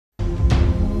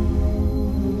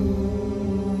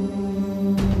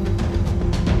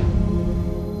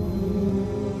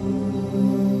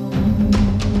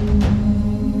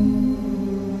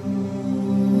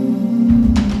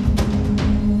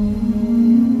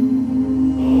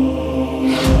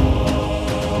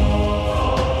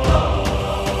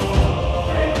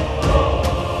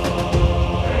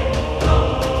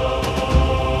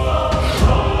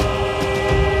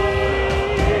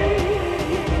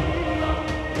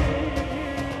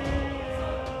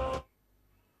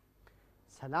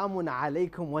Salamun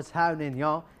alaikum, what's happening,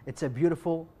 y'all? It's a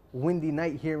beautiful, windy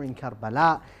night here in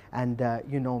Karbala, and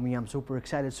you know me, I'm super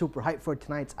excited, super hyped for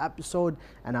tonight's episode,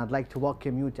 and I'd like to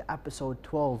welcome you to episode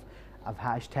 12 of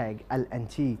hashtag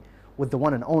LNT with the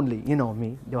one and only, you know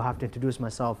me. Do I have to introduce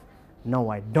myself? No,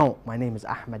 I don't. My name is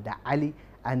Ahmed Ali,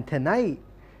 and tonight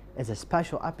is a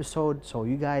special episode, so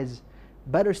you guys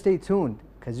better stay tuned,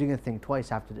 because you're going to think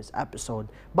twice after this episode.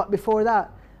 But before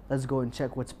that, let's go and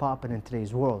check what's popping in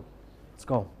today's world. Let's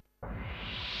go.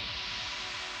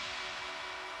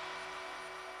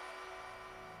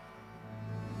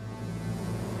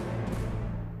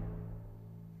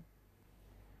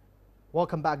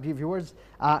 Welcome back, dear viewers.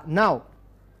 Now,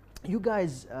 you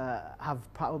guys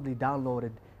have probably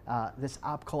downloaded this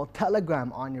app called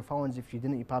Telegram on your phones. If you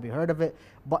didn't, you probably heard of it.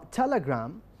 But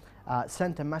Telegram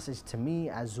sent a message to me,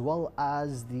 as well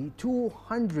as the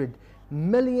 200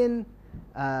 million,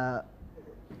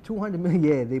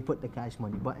 yeah, they put the cash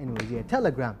money. But anyways, yeah,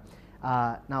 Telegram.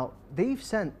 Now, they've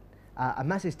sent a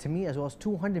message to me, as well as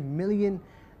 200 million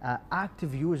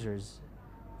active users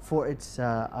for its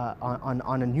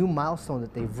on a new milestone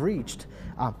that they've reached.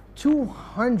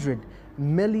 200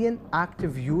 million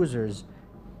active users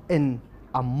in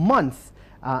a month.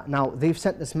 Now they've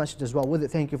sent this message as well with it.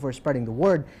 Thank you for spreading the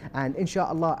word, and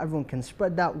inshallah everyone can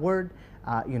spread that word.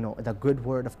 You know, the good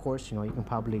word, of course. You know, you can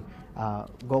probably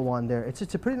go on there. It's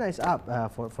a pretty nice app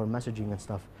for messaging and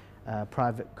stuff,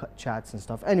 private chats and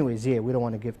stuff. Anyways, yeah, we don't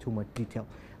want to give too much detail.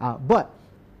 But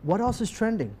what else is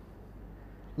trending?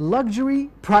 Luxury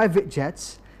private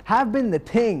jets have been the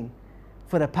thing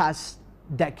for the past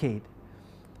decade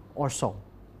or so.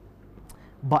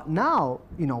 But now,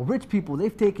 you know, rich people,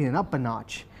 they've taken it up a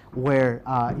notch, where,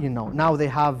 you know, now they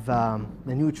have,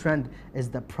 the new trend is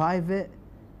the private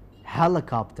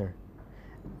helicopter.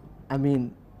 I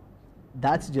mean,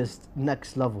 that's just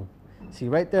next level. See,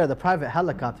 right there, the private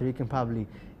helicopter, you can probably,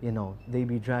 you know, they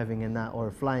be driving in that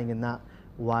or flying in that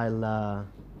while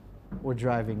we're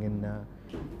driving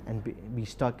and be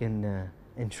stuck in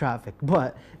traffic.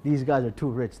 But these guys are too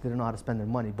rich, they don't know how to spend their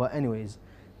money. But anyways,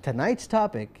 tonight's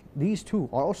topic, these two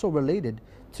are also related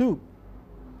to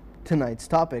tonight's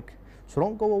topic. So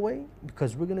don't go away,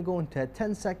 because we're gonna go into a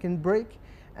 10-second break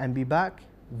and be back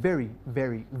very,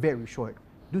 very, very short.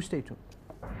 Do stay tuned.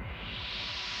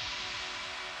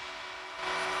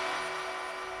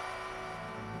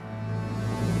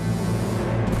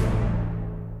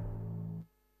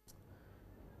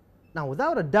 Now,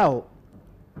 without a doubt,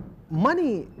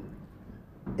 money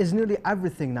is nearly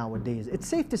everything nowadays. It's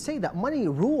safe to say that money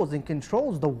rules and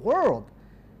controls the world.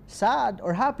 Sad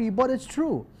or happy, but it's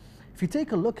true. If you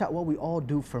take a look at what we all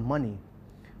do for money,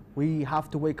 we have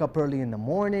to wake up early in the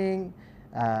morning,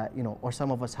 you know, or some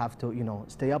of us have to, you know,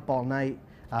 stay up all night.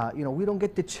 You know, we don't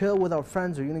get to chill with our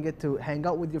friends, or you don't get to hang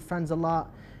out with your friends a lot.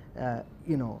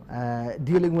 You know,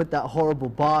 dealing with that horrible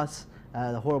boss.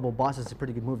 The Horrible Boss is a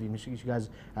pretty good movie. You guys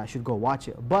should go watch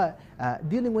it. But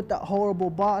dealing with that horrible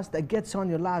boss that gets on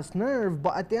your last nerve,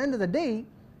 but at the end of the day,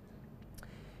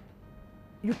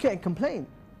 you can't complain,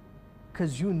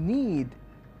 because you need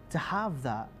to have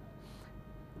that.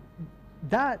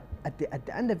 That at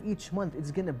the end of each month,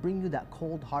 it's gonna bring you that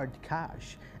cold hard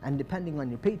cash, and depending on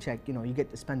your paycheck, you know, you get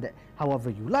to spend it however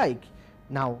you like.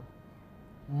 Now,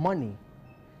 money,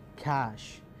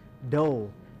 cash, dough,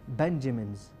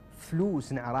 Benjamins, flus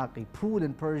in Iraqi, pool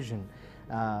in Persian,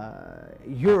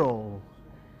 euro.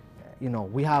 You know,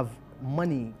 we have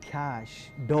money,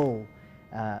 cash, dough,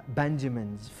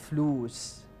 Benjamins,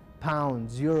 flus,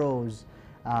 pounds, euros,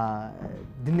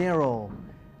 dinero.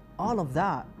 All of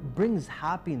that brings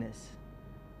happiness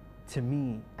to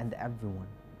me and everyone.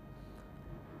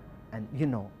 And you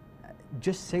know,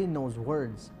 just saying those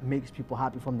words makes people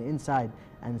happy from the inside,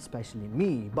 and especially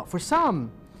me. But for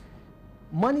some,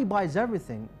 money buys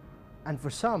everything, and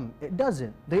for some, it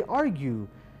doesn't. They argue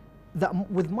that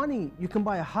with money, you can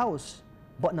buy a house,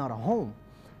 but not a home.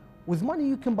 With money,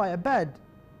 you can buy a bed,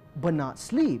 but not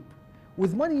sleep.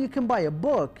 With money, you can buy a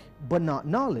book, but not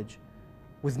knowledge.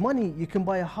 With money, you can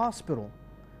buy a hospital,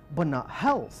 but not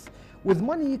health. With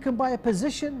money, you can buy a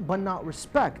position, but not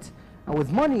respect. And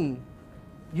with money,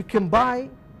 you can buy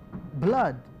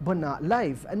blood, but not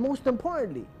life. And most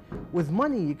importantly, with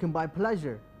money, you can buy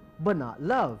pleasure, but not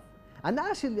love. And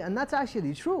that's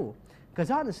actually true,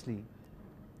 because honestly,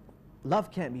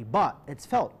 love can't be bought, it's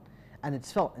felt. And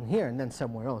it's felt in here and then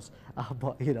somewhere else.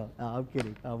 But you know, I'm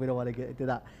kidding, we don't want to get into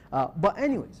that. But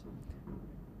anyways,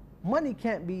 money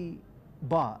can't be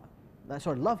bought,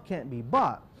 love can't be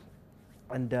bought.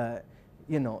 And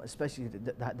you know, especially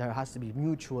that there has to be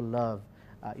mutual love.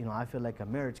 You know, I feel like a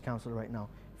marriage counselor right now.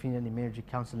 If you need any marriage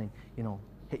counseling, you know,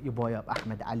 hit your boy up,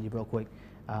 Ahmed Ali, real quick.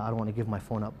 I don't want to give my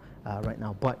phone up right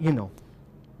now, but you know,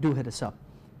 do hit us up.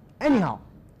 Anyhow,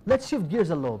 let's shift gears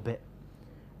a little bit.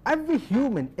 Every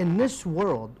human in this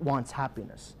world wants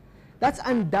happiness. That's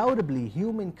undoubtedly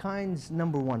humankind's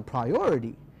 #1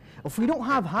 priority. If we don't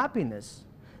have happiness,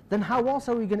 then how else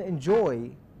are we going to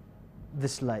enjoy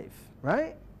this life,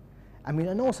 right? I mean,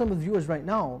 I know some of the viewers right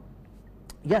now,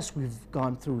 yes, we've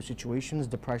gone through situations,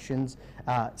 depressions,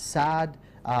 sad,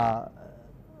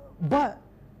 but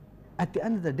at the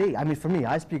end of the day, I mean, for me,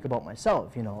 I speak about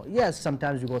myself, you know, yes,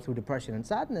 sometimes we go through depression and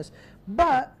sadness,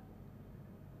 but,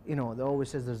 you know, they always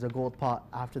says there's a gold pot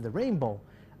after the rainbow,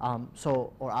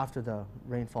 or after the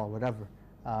rainfall, whatever.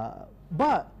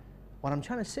 But what I'm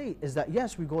trying to say is that,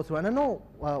 yes, we go through, and I know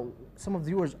some of the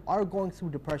viewers are going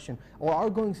through depression or are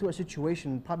going through a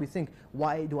situation and probably think,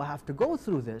 why do I have to go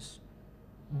through this?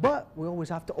 But we always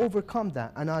have to overcome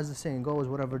that. And as the saying goes,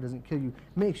 whatever doesn't kill you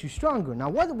makes you stronger. Now,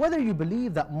 whether you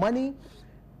believe that money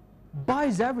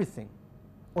buys everything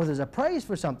or there's a price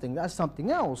for something, that's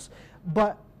something else.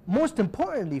 But most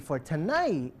importantly for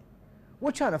tonight,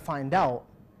 we're trying to find out,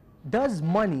 does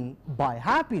money buy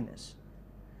happiness?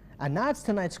 And that's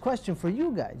tonight's question for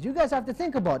you guys. You guys have to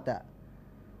think about that.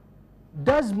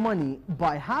 Does money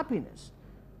buy happiness?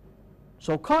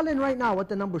 So call in right now with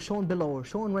the number shown below or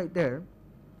shown right there.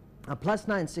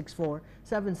 +964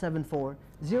 774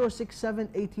 067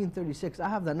 1836. I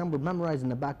have that number memorized in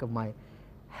the back of my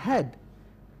head.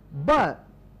 But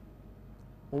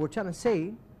what we're trying to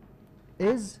say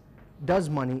is, does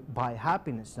money buy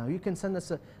happiness? Now you can send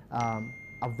us a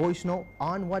voice note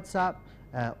on WhatsApp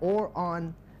or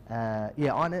on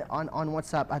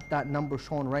WhatsApp at that number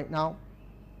shown right now,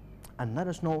 and let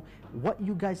us know what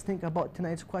you guys think about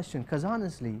tonight's question. Because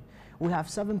honestly, we have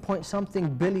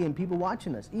 7-point-something billion people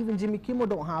watching us. Even Jimmy Kimmel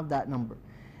don't have that number.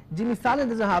 Jimmy Fallon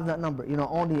doesn't have that number. You know,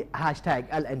 only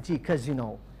 #LNT, because you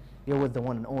know, you're with the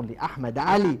one and only Ahmed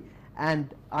Ali.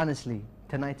 And honestly,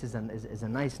 tonight is a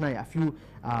nice night. A few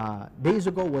days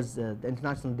ago was the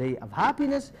International Day of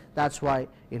Happiness. That's why,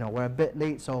 you know, we're a bit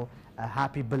late. So a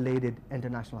happy belated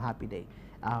International Happy Day.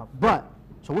 So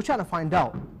we're trying to find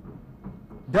out,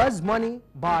 does money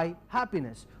buy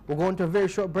happiness? We'll go into a very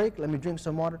short break. Let me drink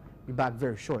some water. Be back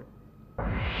very short.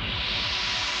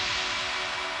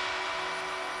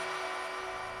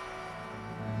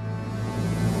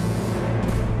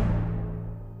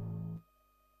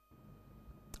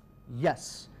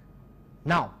 Yes.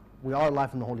 Now, we are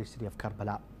live from the holy city of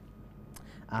Karbala.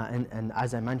 And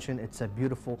as I mentioned, it's a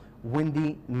beautiful,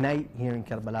 windy night here in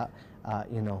Karbala.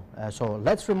 So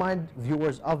let's remind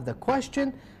viewers of the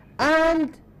question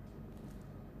and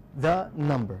the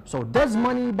number. So, does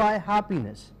money buy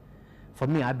happiness? For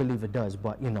me, I believe it does,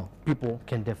 but you know, people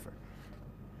can differ.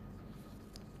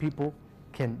 People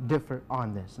can differ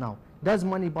on this. Now, does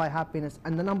money buy happiness?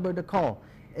 And the number to call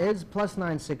is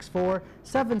 +964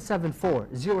 774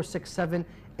 067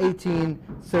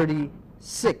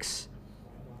 1836.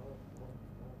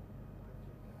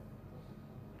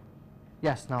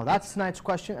 Yes, now that's tonight's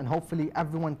question, and hopefully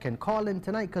everyone can call in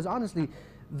tonight, because honestly,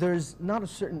 there's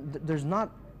not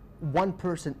one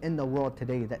person in the world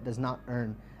today that does not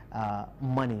earn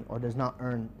money or does not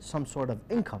earn some sort of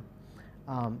income.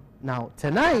 Now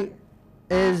tonight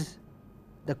is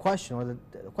the question, or the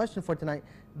question for tonight: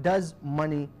 does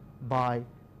money buy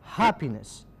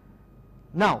happiness?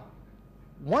 Now,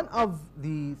 one of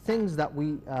the things that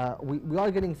we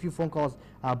are getting a few phone calls,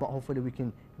 but hopefully we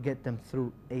can get them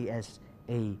through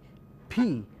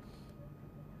ASAP.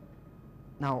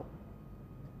 Now,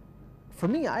 for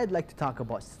me, I'd like to talk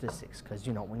about statistics, because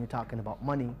you know, when you're talking about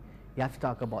money, you have to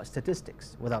talk about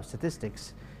statistics. Without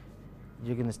statistics,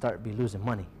 you're going to start losing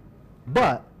money.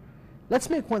 But let's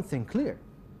make one thing clear.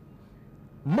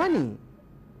 Money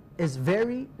is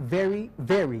very, very,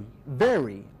 very,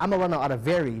 very, I'm going to run out of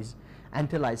varies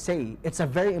until I say it's a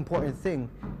very important thing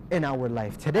in our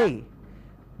life today.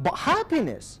 But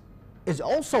happiness is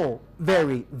also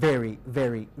very, very,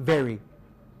 very, very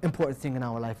important thing in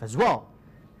our life as well.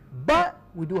 But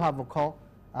we do have a call,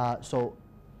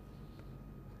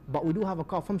 but we do have a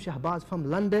call from Shahbaz from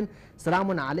London.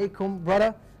 Assalamu alaikum,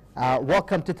 brother.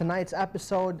 Welcome to tonight's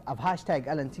episode of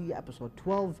 #LNT, episode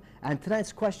 12. And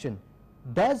tonight's question: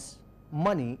 does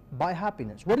money buy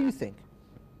happiness? What do you think?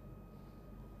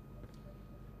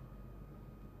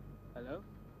 Hello?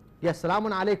 Yes,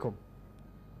 assalamu alaikum.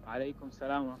 Alaikum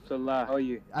salam wa rahmatullah. How are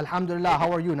you? Alhamdulillah,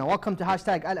 how are you? Now, welcome to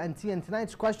 #LNT. And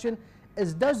tonight's question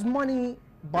is: does money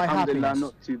buy Alhamdulillah, happiness?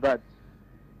 not too bad.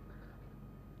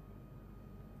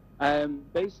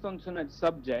 Based on tonight's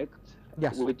subject,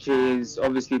 Yes. which is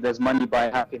obviously does money buy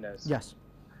happiness? Yes.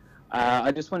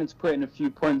 I just wanted to put in a few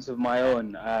points of my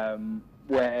own,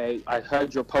 where I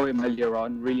heard your poem earlier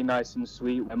on, really nice and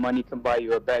sweet, where money can buy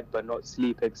you a bed but not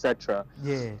sleep, etc.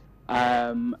 Yeah.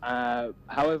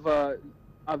 However,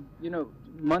 you know,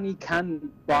 money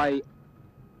can buy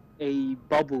a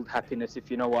bubbled happiness,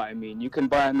 if you know what I mean. You can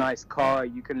buy a nice car,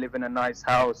 you can live in a nice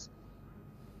house,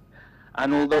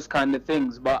 and all those kind of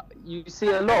things. But you see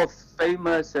a lot of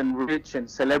famous and rich and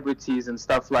celebrities and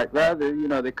stuff like that, you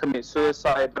know, they commit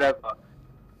suicide, whatever.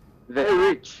 They're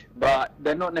rich, but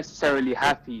they're not necessarily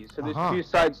happy. So there's two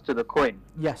sides to the coin.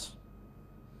 Yes.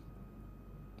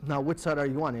 Now, which side are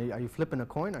you on? Are you flipping a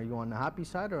coin? Are you on the happy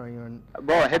side, or are you on...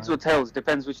 Well, heads or tails,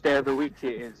 depends which day of the week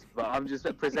it is. But I'm just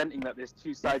presenting that there's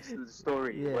two sides to the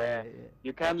story, where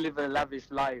you can live a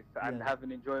lavish life and have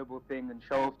an enjoyable thing and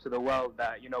show off to the world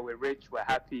that, you know, we're rich, we're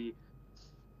happy.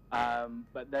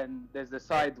 But then there's the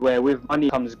side where with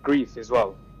money comes grief as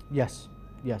well. Yes,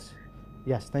 yes,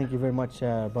 yes. Thank you very much,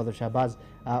 Brother Shahbaz,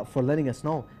 for letting us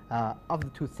know of the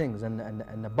two things,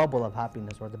 and the bubble of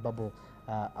happiness, or the bubble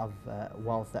of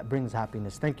wealth that brings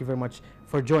happiness. Thank you very much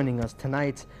for joining us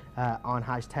tonight on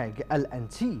hashtag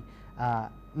LNT.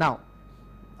 Now,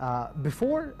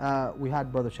 before we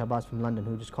had Brother Shahbaz from London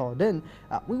who just called in,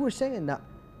 we were saying that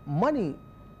money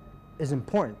is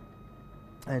important,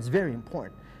 and it's very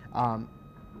important.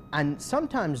 And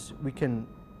sometimes we can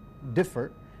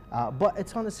differ, but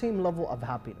it's on the same level of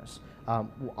happiness.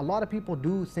 A lot of people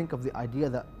do think of the idea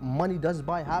that money does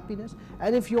buy happiness,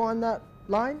 and if you're on that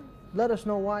line, let us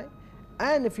know why.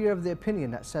 And if you're of the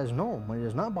opinion that says no, money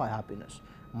does not buy happiness,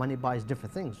 money buys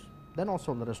different things, then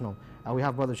also let us know. We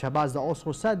have Brother Shahbaz that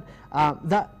also said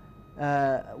that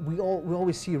we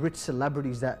always see rich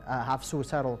celebrities that have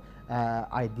suicidal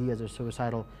ideas or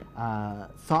suicidal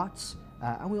thoughts,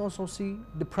 and we also see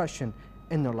depression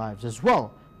in their lives as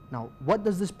well. Now, what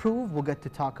does this prove? We'll get to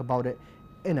talk about it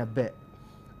in a bit.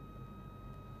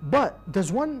 But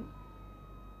does one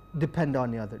depend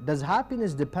on the other? Does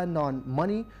happiness depend on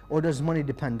money, or does money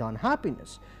depend on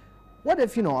happiness? What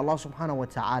if, you know, Allah subhanahu wa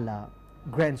ta'ala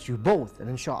grants you both? And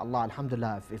inshallah,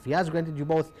 alhamdulillah, if He has granted you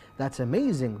both, that's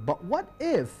amazing. But what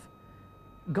if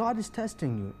God is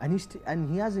testing you and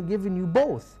He hasn't given you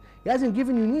both? He hasn't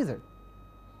given you neither.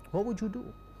 What would you do?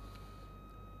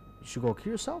 You should go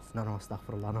kill yourself? No,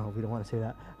 astaghfirullah, no, we don't want to say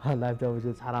that. Life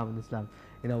television is haram in Islam.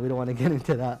 You know, we don't want to get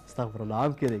into that. Astaghfirullah,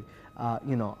 I'm kidding.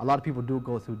 You know, a lot of people do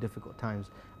go through difficult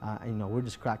times. And, you know, we're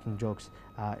just cracking jokes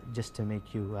just to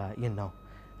make you, you know,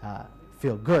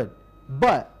 feel good.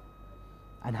 But,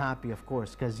 and happy, of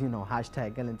course, because, you know,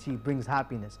 hashtag LNT brings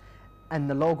happiness. And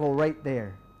the logo right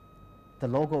there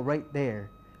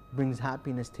brings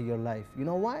happiness to your life. You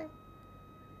know why?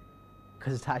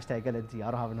 Because it's hashtag LNT.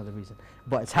 I don't have another reason,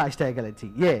 but it's hashtag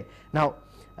LNT. Yeah. Now,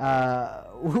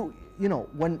 you know,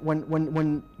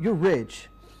 when you're rich,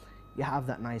 you have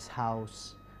that nice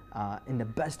house in the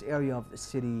best area of the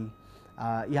city.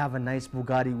 You have a nice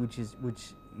Bugatti,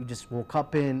 which you just woke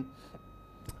up in.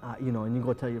 You know, and you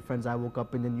go tell your friends, I woke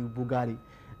up in the new Bugatti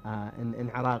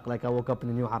in Iraq, like I woke up in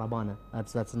the new Harabana.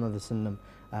 That's another synonym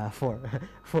for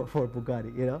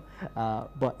Bugatti. You know,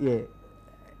 but yeah.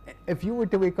 If you were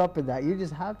to wake up in that, you're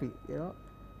just happy, you know.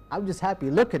 I'm just happy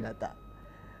looking at that,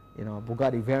 you know,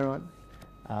 Bugatti Veyron.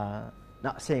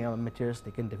 Not saying I'm a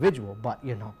materialistic individual, but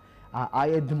you know,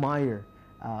 I admire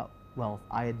wealth.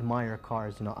 I admire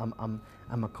cars. You know,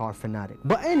 I'm a car fanatic.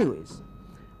 But anyways,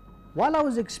 while I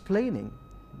was explaining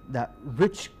that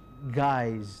rich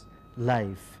guy's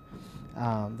life,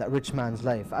 that rich man's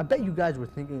life, I bet you guys were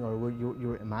thinking, or you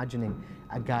were imagining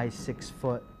a guy 6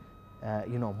 foot.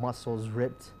 You know, muscles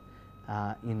ripped,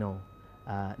 you know,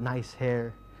 nice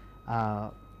hair.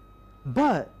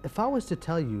 But if I was to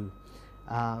tell you,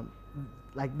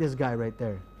 like this guy right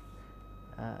there,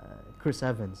 Chris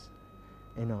Evans,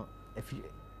 you know,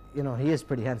 you know, he is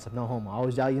pretty handsome, no homo. I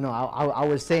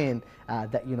was saying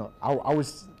that, you know, I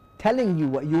was telling you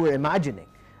what you were imagining.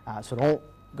 So don't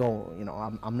go, you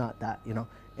know, I'm not that, you know.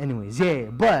 Anyways, yeah,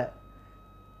 but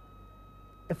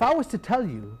if I was to tell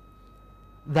you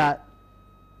that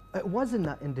it wasn't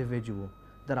that individual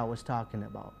that I was talking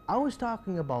about. I was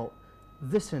talking about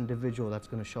this individual that's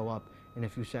going to show up in a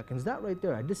few seconds. That right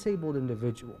there, a disabled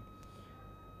individual.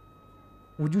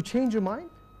 Would you change your mind?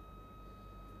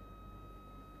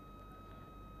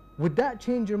 Would that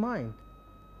change your mind?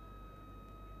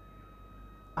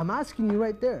 I'm asking you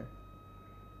right there.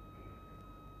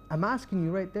 I'm asking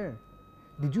you right there.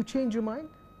 Did you change your mind?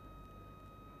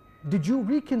 Did you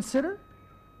reconsider?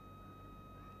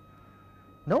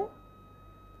 No?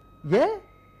 Yeah?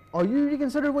 Or you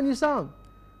reconsidered when you saw him?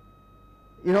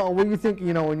 You know, when you think,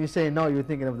 you know, when you say no, you're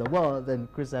thinking of the, well, then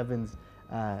Chris Evans,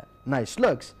 nice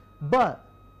looks. But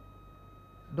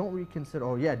don't reconsider,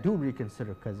 or yeah, do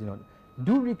reconsider, because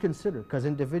do reconsider, because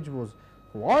individuals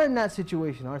who are in that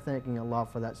situation are thanking Allah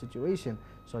for that situation,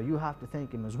 so you have to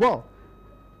thank Him as well.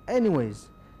 Anyways,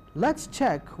 let's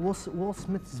check Will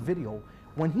Smith's video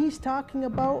when he's talking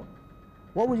about,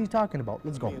 what was he talking about?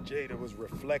 Let's go. Me and Jada was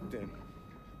reflecting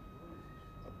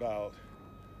about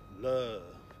love,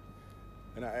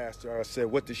 and I asked her, I said,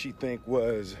 what did she think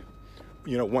was,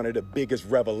 one of the biggest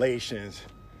revelations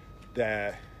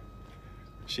that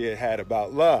she had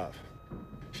about love?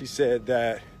 She said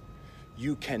that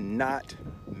you cannot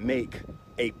make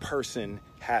a person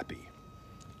happy.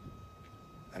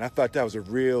 And I thought that was a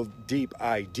real deep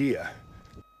idea.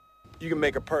 You can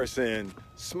make a person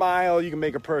smile, you can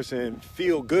make a person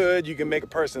feel good, you can make a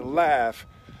person laugh,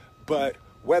 but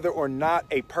whether or not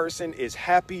a person is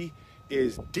happy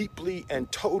is deeply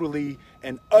and totally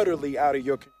and utterly out of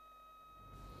your control.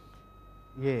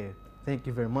 Yeah, thank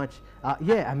you very much.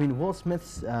 Yeah, I mean, Will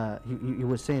Smith's, he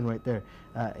was saying right there,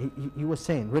 he was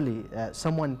saying really,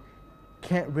 someone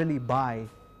can't really buy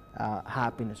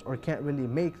happiness, or can't really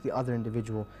make the other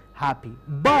individual happy,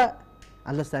 but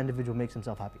unless that individual makes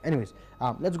himself happy. Anyways,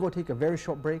 let's go take a very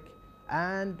short break,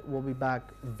 and we'll be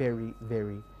back very,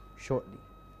 very shortly.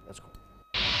 Let's go.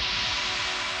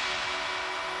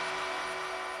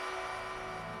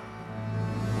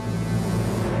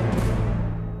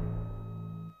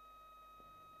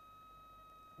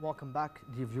 Welcome back,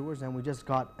 dear viewers, and we just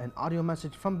got an audio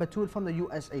message from Batul from the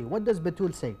USA. What does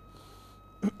Batul say?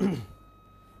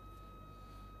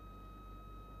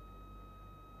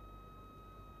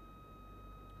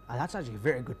 That's actually a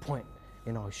very good point.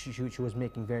 She was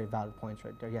making very valid points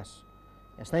right there. Yes.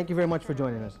 Yes, thank you very much for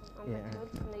joining us. I'm Batul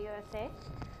from the USA.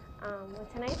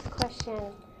 With tonight's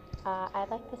question, I'd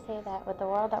like to say that with the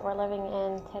world that we're living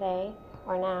in today,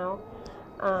 or now,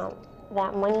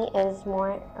 that money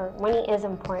is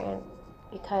important,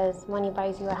 because money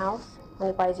buys you a house,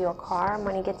 money buys you a car,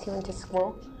 money gets you into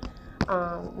school,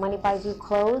 money buys you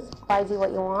clothes, buys you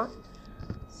what you want.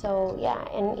 So yeah,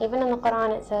 and even in the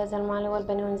Quran it says al-mal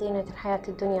wal-banun zinat al-hayat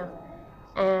ad-dunya,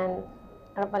 and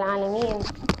Rabb al-Alameen,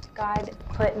 God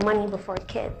put money before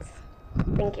kids.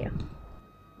 Thank you.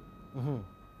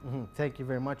 Thank you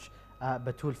very much,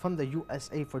 Batul from the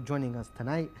USA, for joining us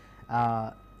tonight.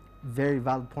 Very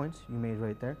valid points you made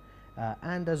right there,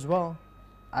 and as well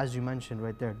as you mentioned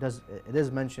right there, it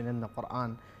is mentioned in the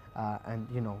Quran, and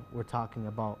we're talking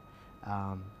about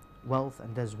wealth,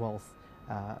 and does wealth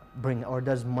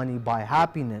does money buy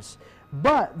happiness?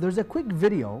 But there's a quick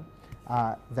video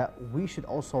that we should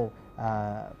also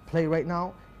play right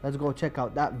now. Let's go check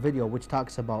out that video, which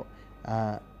talks about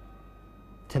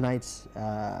tonight's.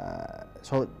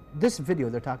 So this video,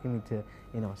 they're talking me to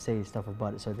say stuff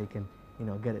about it so they can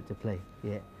get it to play.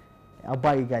 Yeah, I'll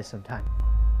buy you guys some time.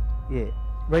 Yeah,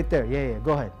 right there. Yeah,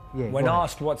 go ahead. Yeah. When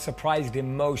asked what surprised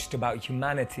him most about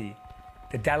humanity,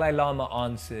 the Dalai Lama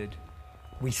answered,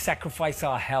 "We sacrifice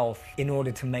our health in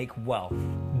order to make wealth.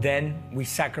 Then we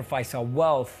sacrifice our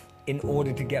wealth in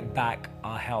order to get back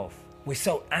our health." We're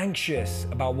so anxious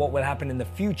about what will happen in the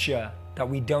future that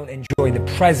we don't enjoy the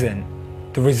present.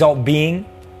 The result being,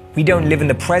 we don't live in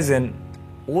the present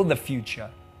or the future.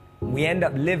 We end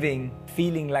up living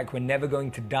feeling like we're never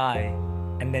going to die,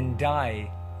 and then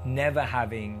die never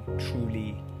having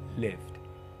truly lived.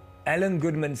 Ellen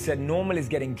Goodman said normal is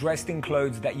getting dressed in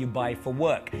clothes that you buy for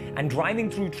work, and driving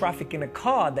through traffic in a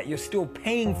car that you're still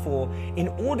paying for in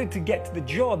order to get to the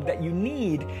job that you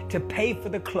need to pay for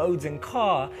the clothes and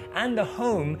car, and a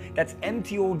home that's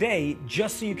empty all day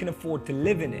just so you can afford to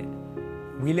live in it.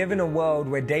 We live in a world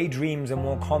where daydreams are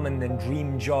more common than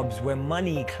dream jobs, where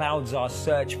money clouds our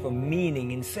search for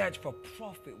meaning. In search for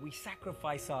profit, we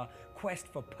sacrifice our quest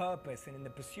for purpose, and in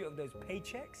the pursuit of those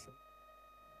paychecks.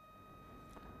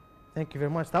 Thank you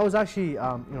very much. That was actually,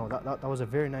 that was a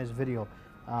very nice video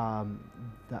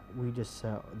that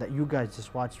that you guys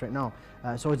just watched right now.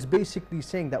 So it's basically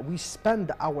saying that we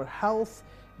spend our health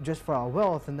just for our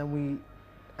wealth, and then we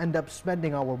end up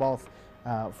spending our wealth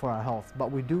for our health.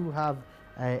 But we do have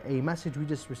a message we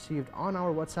just received on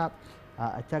our WhatsApp,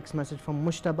 a text message from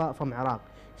Mushtaba from Iraq.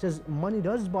 He says, money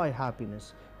does buy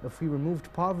happiness. If we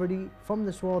removed poverty from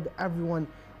this world, everyone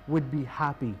would be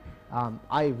happy.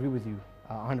 I agree with you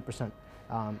 100%.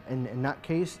 In that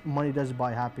case, money does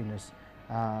buy happiness.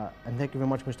 And thank you very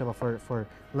much, Mushtaba, for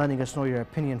letting us know your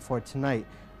opinion for tonight.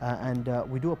 And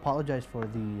we do apologize for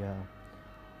the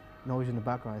noise in the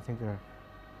background. I think they're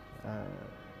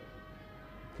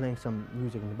playing some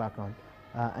music in the background.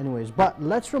 Anyways, but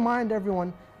let's remind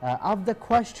everyone of the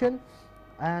question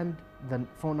and the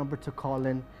phone number to call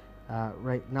in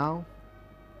right now.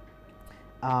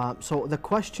 So the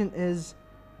question is,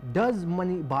 does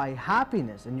money buy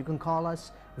happiness? And you can call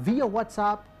us via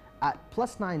WhatsApp at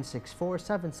 +964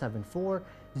 774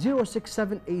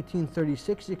 067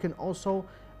 1836. You can also,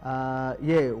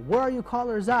 where are you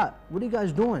callers at? What are you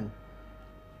guys doing?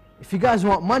 If you guys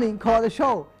want money, call the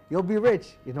show. You'll be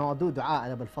rich. You know, I'll do dua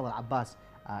ala bil-fadl Abbas.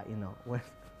 You know,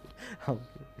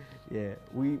 yeah,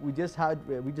 we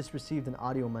just received an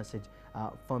audio message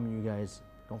from you guys.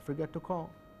 Don't forget to call.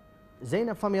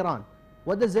 Zainab from Iran.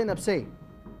 What does Zainab say?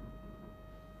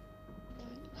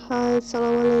 Hi,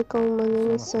 assalamu alaikum. My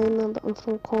name is Zainab. I'm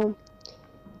from Qom.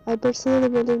 I personally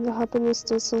believe that happiness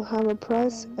doesn't have a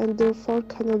price and therefore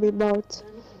cannot be bought.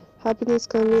 Happiness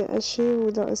can be achieved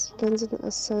without spending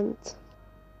a cent.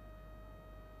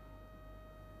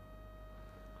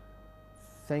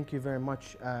 Thank you very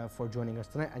much for joining us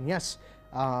tonight. And yes,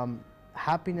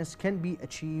 happiness can be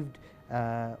achieved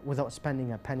without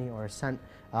spending a penny or a cent.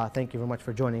 Thank you very much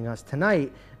for joining us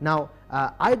tonight. Now,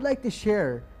 I'd like to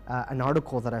share an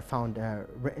article that I found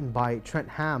written by Trent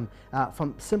Ham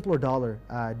from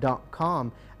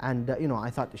simplerdollar.com, and you know, I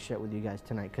thought to share it with you guys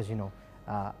tonight because you know,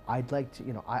 I'd like to,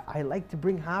 you know, I like to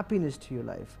bring happiness to your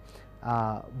life.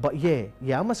 But yeah,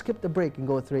 I'm gonna skip the break and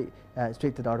go straight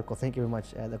to the article. Thank you very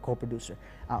much, the co-producer.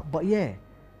 But yeah,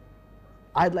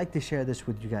 I'd like to share this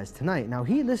with you guys tonight. Now,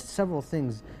 he lists several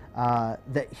things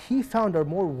that he found are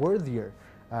more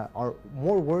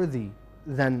worthy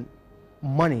than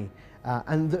money.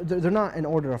 And they're not in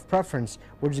order of preference.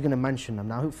 We're just going to mention them.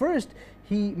 Now, first,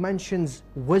 he mentions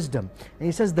wisdom. And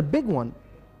he says the big one,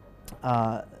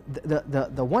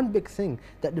 the one big thing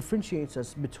that differentiates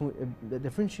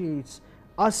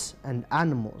us and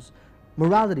animals,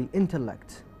 morality,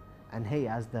 intellect, and hey,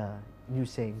 as the new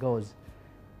saying goes,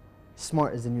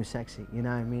 smart is the new sexy. You know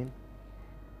what I mean?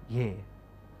 Yeah.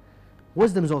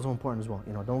 Wisdom is also important as well.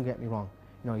 You know, don't get me wrong.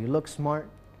 You know, you look smart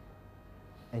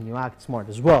and you act smart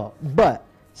as well. But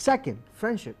second,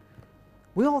 friendship.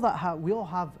 We all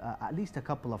have at least a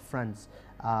couple of friends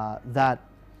that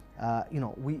you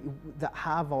know, that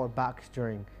have our backs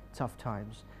during tough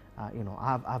times. You know,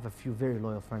 I have a few very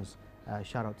loyal friends.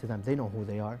 Shout out to them. They know who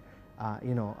they are.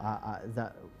 You know,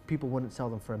 that people wouldn't sell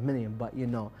them for $1 million, but you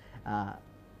know,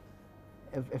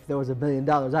 if there was $1 billion,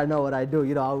 I know what I do.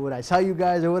 You know, would I sell you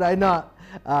guys or would I not?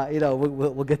 You know,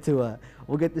 we'll get to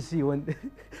see when.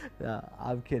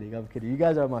 I'm kidding. You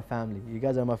guys are my family. You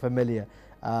guys are my familia.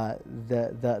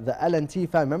 The LNT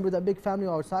family. Remember that big family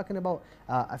I was talking about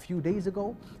a few days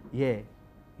ago? Yeah,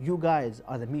 you guys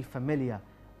are the mi familia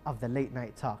of the late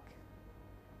night talk.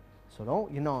 So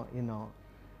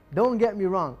don't get me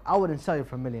wrong. I wouldn't sell you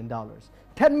for $1 million.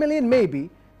 10 million maybe,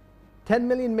 10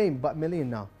 million maybe, but million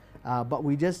no. But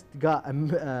we just got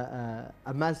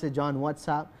a message on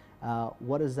WhatsApp.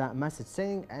 What is that message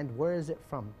saying and where is it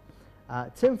from?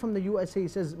 Tim from the USA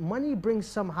says, money brings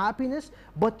some happiness,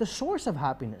 but the source of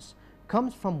happiness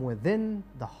comes from within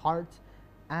the heart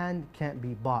and can't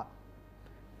be bought.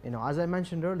 You know, as I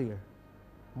mentioned earlier,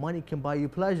 money can buy you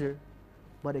pleasure,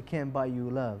 but it can't buy you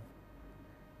love.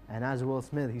 And as Will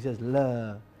Smith, he says,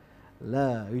 love.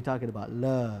 We're talking about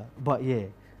love. But yeah.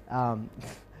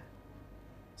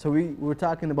 So we were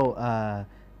talking about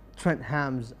Trent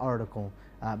Ham's article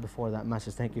before that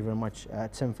message. Thank you very much,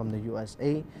 Tim from the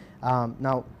USA.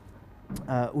 Now,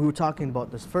 we were talking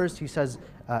about this. First, he says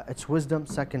it's wisdom.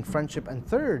 Second, friendship. And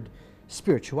third,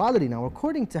 spirituality. Now,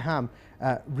 according to Ham,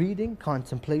 reading,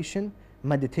 contemplation,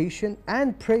 meditation,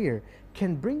 and prayer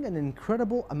can bring an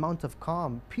incredible amount of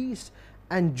calm, peace,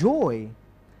 and joy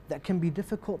that can be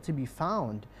difficult to be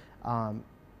found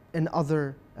in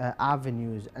other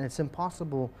avenues, and it's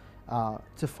impossible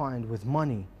to find with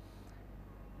money.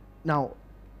 Now,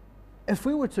 if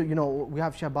we were to, you know, we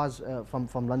have Shahbaz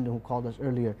from London who called us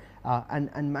earlier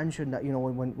and mentioned that, you know,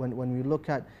 when we look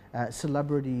at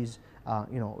celebrities,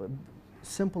 you know,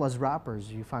 simple as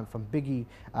rappers, you find from Biggie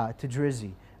to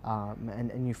Drizzy,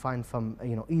 and you find from,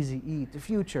 you know, Eazy-E to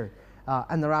Future,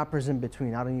 and the rappers in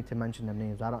between. I don't need to mention their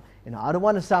names. I don't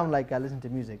want to sound like I listen to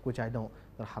music, which I don't.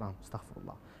 They're haram,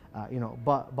 astaghfirullah. You know,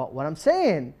 but what I'm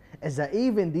saying is that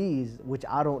even these, which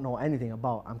I don't know anything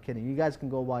about, I'm kidding. You guys can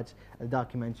go watch the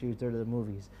documentaries or the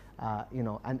movies, you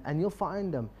know, and you'll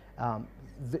find them.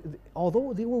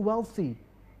 Although they were wealthy,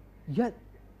 yet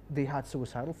they had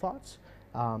suicidal thoughts.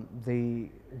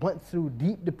 They went through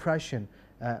deep depression,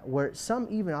 where some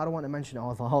even, I don't want to mention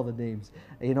all the names,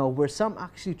 you know, where some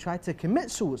actually tried to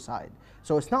commit suicide.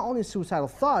 So it's not only suicidal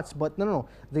thoughts, but no,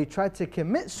 they tried to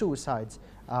commit suicides,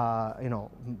 you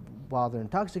know, while they're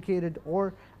intoxicated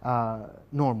or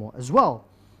normal as well.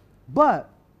 But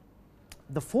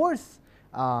the fourth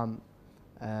point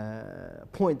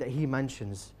that he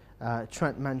mentions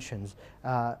Trent mentions,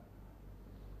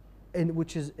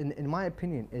 which is, in my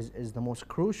opinion, is the most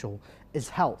crucial, is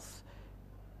health,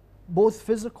 both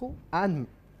physical and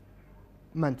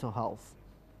mental health.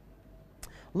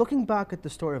 Looking back at the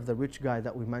story of the rich guy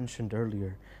that we mentioned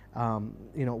earlier,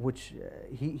 you know, which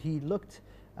he looked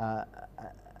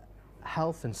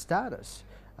health and status,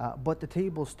 but the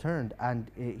tables turned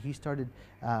and he started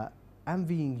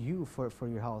envying you for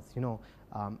your health. You know,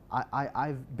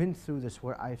 I've been through this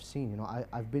where I've seen, you know,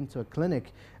 I've been to a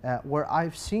clinic where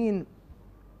I've seen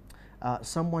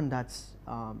someone that's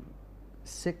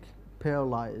sick,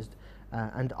 paralyzed,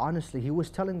 and honestly, he was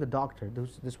telling the doctor,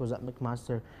 this was at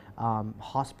McMaster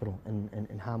Hospital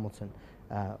in Hamilton,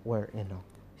 where, you know,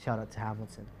 shout out to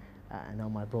Hamilton. I know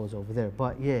my bros over there,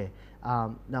 but yeah.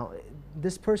 Now,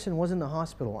 this person was in the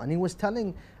hospital, and he was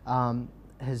telling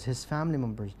his family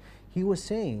members, he was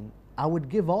saying, I would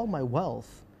give all my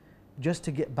wealth just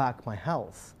to get back my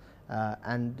health.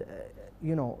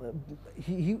 You know,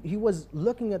 he was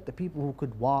looking at the people who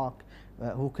could walk,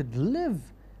 who could live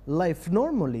life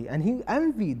normally, and he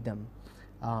envied them.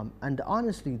 And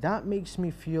honestly, that makes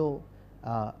me feel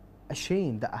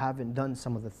ashamed that I haven't done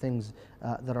some of the things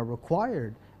that are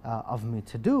required of me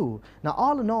to do. Now,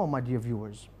 all in all, my dear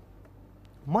viewers,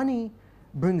 money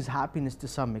brings happiness to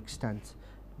some extent,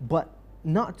 but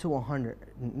not to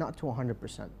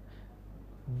 100%.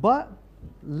 But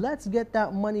let's get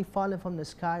that money falling from the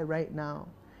sky right now,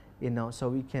 you know, so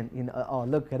we can, you know, oh,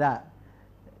 look at that,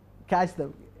 catch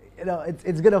them, you know,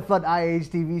 it's gonna flood IMAM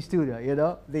TV studio, you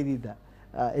know, they need that.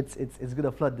 It's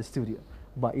gonna flood the studio.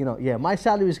 But, you know, yeah, my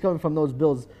salary is coming from those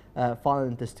bills falling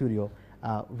into the studio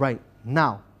right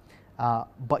now.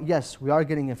 But yes, we are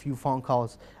getting a few phone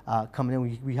calls coming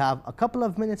in. We have a couple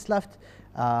of minutes left,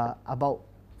 about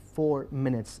 4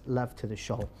 minutes left to the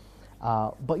show.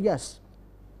 But yes,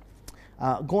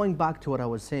 going back to what I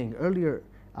was saying earlier,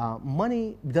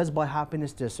 money does buy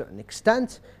happiness to a certain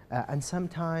extent, and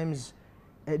sometimes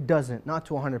it doesn't, not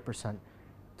to 100%,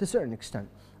 to a certain extent.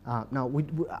 Now,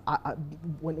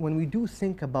 when we do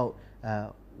think about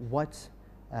what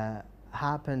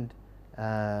happened,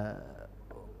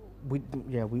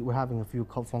 we're having a few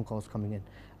phone calls coming in.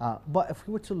 But if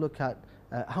we were to look at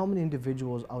how many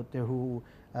individuals out there who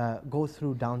go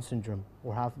through Down syndrome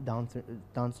or have Down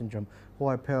syndrome, who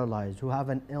are paralyzed, who have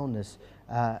an illness,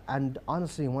 and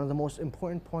honestly, one of the most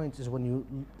important points is when you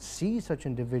see such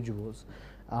individuals,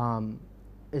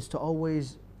 is to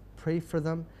always pray for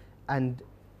them and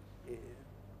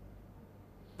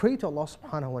pray to Allah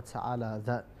subhanahu wa ta'ala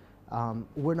that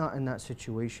we're not in that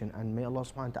situation, and may Allah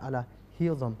subhanahu wa ta'ala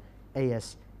heal them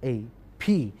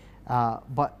ASAP.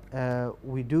 But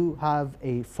we do have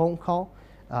a phone call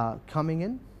coming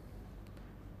in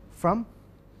from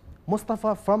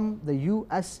Mustafa from the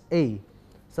USA.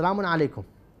 Salamun alaikum.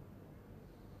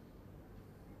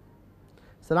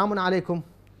 Salamun alaikum.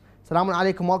 Salamun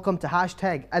alaikum. Welcome to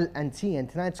hashtag LNT. And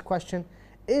tonight's question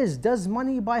is, does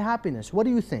money buy happiness? What do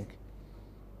you think?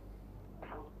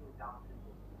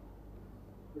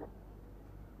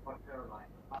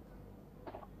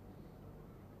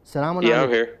 Salamun yeah, alaikum. I'm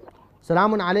here.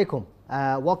 Salamun alaikum.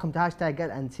 Welcome to hashtag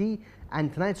LNT.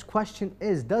 And tonight's question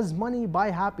is, does money buy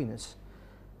happiness?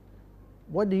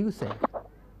 What do you think?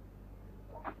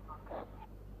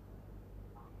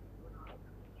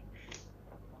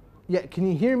 Yeah, can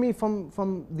you hear me from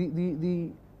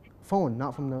the phone,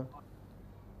 not from the...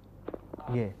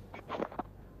 Yeah.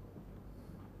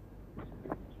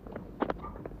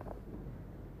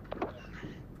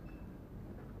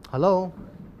 Hello?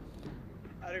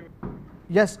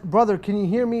 Yes, brother, can you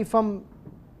hear me from...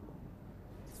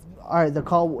 All right, the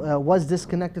call was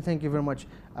disconnected. Thank you very much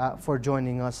for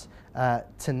joining us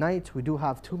tonight. We do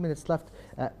have 2 minutes left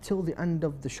till the end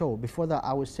of the show. Before that,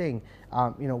 I was saying,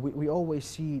 you know, we always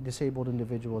see disabled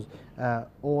individuals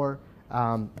or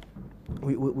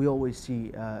we always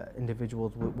see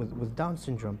individuals with Down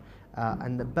syndrome.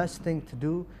 And the best thing to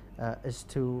do is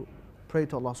to pray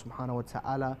to Allah subhanahu wa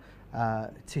ta'ala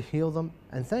to heal them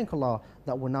and thank Allah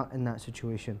that we're not in that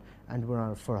situation and we're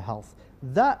not for health.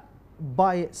 That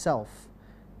by itself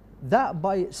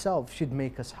should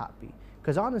make us happy.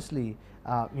 Because honestly,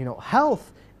 you know,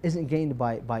 health isn't gained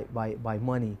by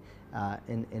money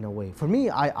in a way. For me,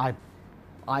 I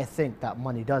think that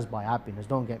money does buy happiness,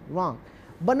 don't get me wrong.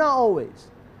 But not always.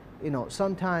 You know,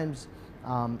 sometimes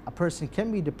a person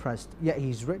can be depressed, yet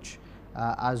he's rich,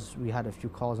 as we had a few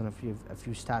calls and a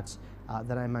few stats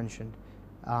that I mentioned.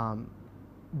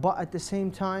 But at the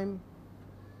same time,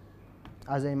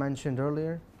 as I mentioned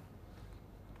earlier,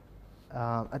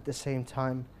 at the same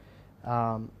time,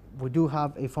 we do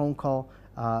have a phone call,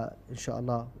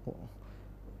 inshallah.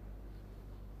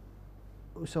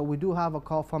 so we do have a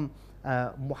call from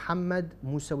Muhammad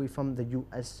Musawi from the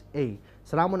USA.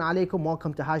 Assalamu alaikum,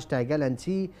 welcome to Hashtag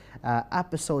LNT,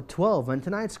 episode 12. And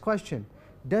tonight's question,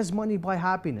 does money buy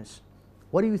happiness?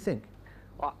 What do you think?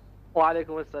 Wa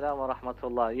alaikum assalam wa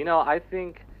rahmatullah. You know, I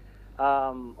think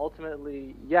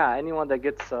ultimately, yeah, anyone that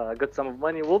gets a good sum of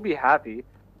money will be happy,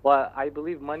 but I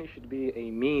believe money should be a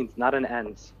means, not an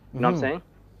ends. You know what I'm saying?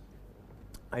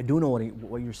 I do know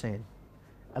what you're saying.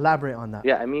 Elaborate on that.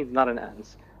 Yeah, a means, not an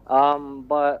ends.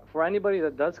 But for anybody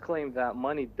that does claim that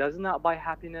money does not buy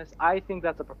happiness, I think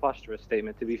that's a preposterous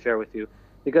statement, to be fair with you.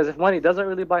 Because if money doesn't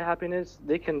really buy happiness,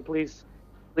 they can please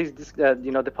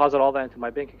deposit all that into my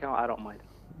bank account. I don't mind.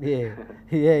 Yeah.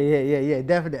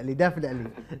 Definitely.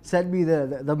 Send me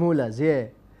the mullahs. Yeah.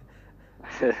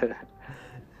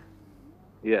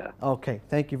 Yeah. Okay.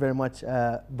 Thank you very much,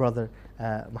 brother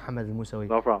Muhammad Al-Musawi.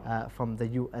 No problem. From the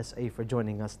USA for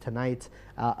joining us tonight.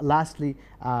 Lastly,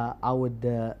 I would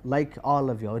like all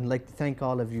of you, I would like to thank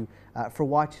all of you for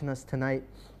watching us tonight.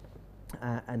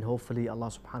 And hopefully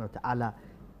Allah subhanahu wa ta'ala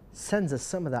sends us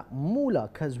some of that moolah,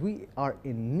 because we are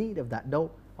in need of that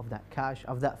dough, of that cash,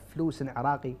 of that flus in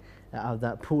Iraqi, of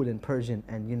that pool in Persian,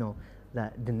 and you know,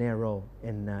 that dinero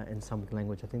in some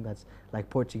language. I think that's like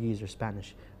Portuguese or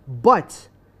Spanish. But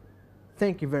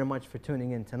thank you very much for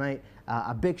tuning in tonight.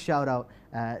 A big shout out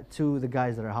to the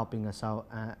guys that are helping us out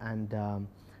and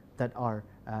that are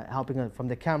helping us, from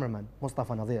the cameraman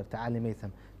Mustafa Nadir to Ali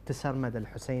Maitham, to Sarmad Al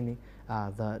Husseini,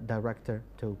 the director,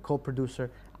 to co-producer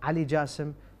Ali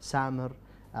Jassim, Samir,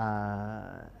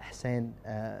 Hussein,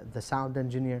 the sound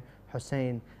engineer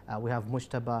Hussein. We have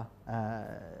Mushtaba,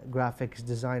 graphics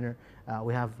designer.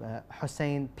 We have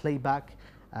Hussein, playback.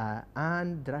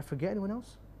 And did I forget anyone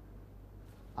else?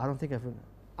 I don't think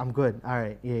I'm good. All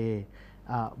right, yeah.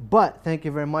 But thank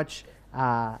you very much.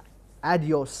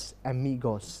 Adios,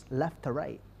 amigos. Left to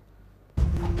right.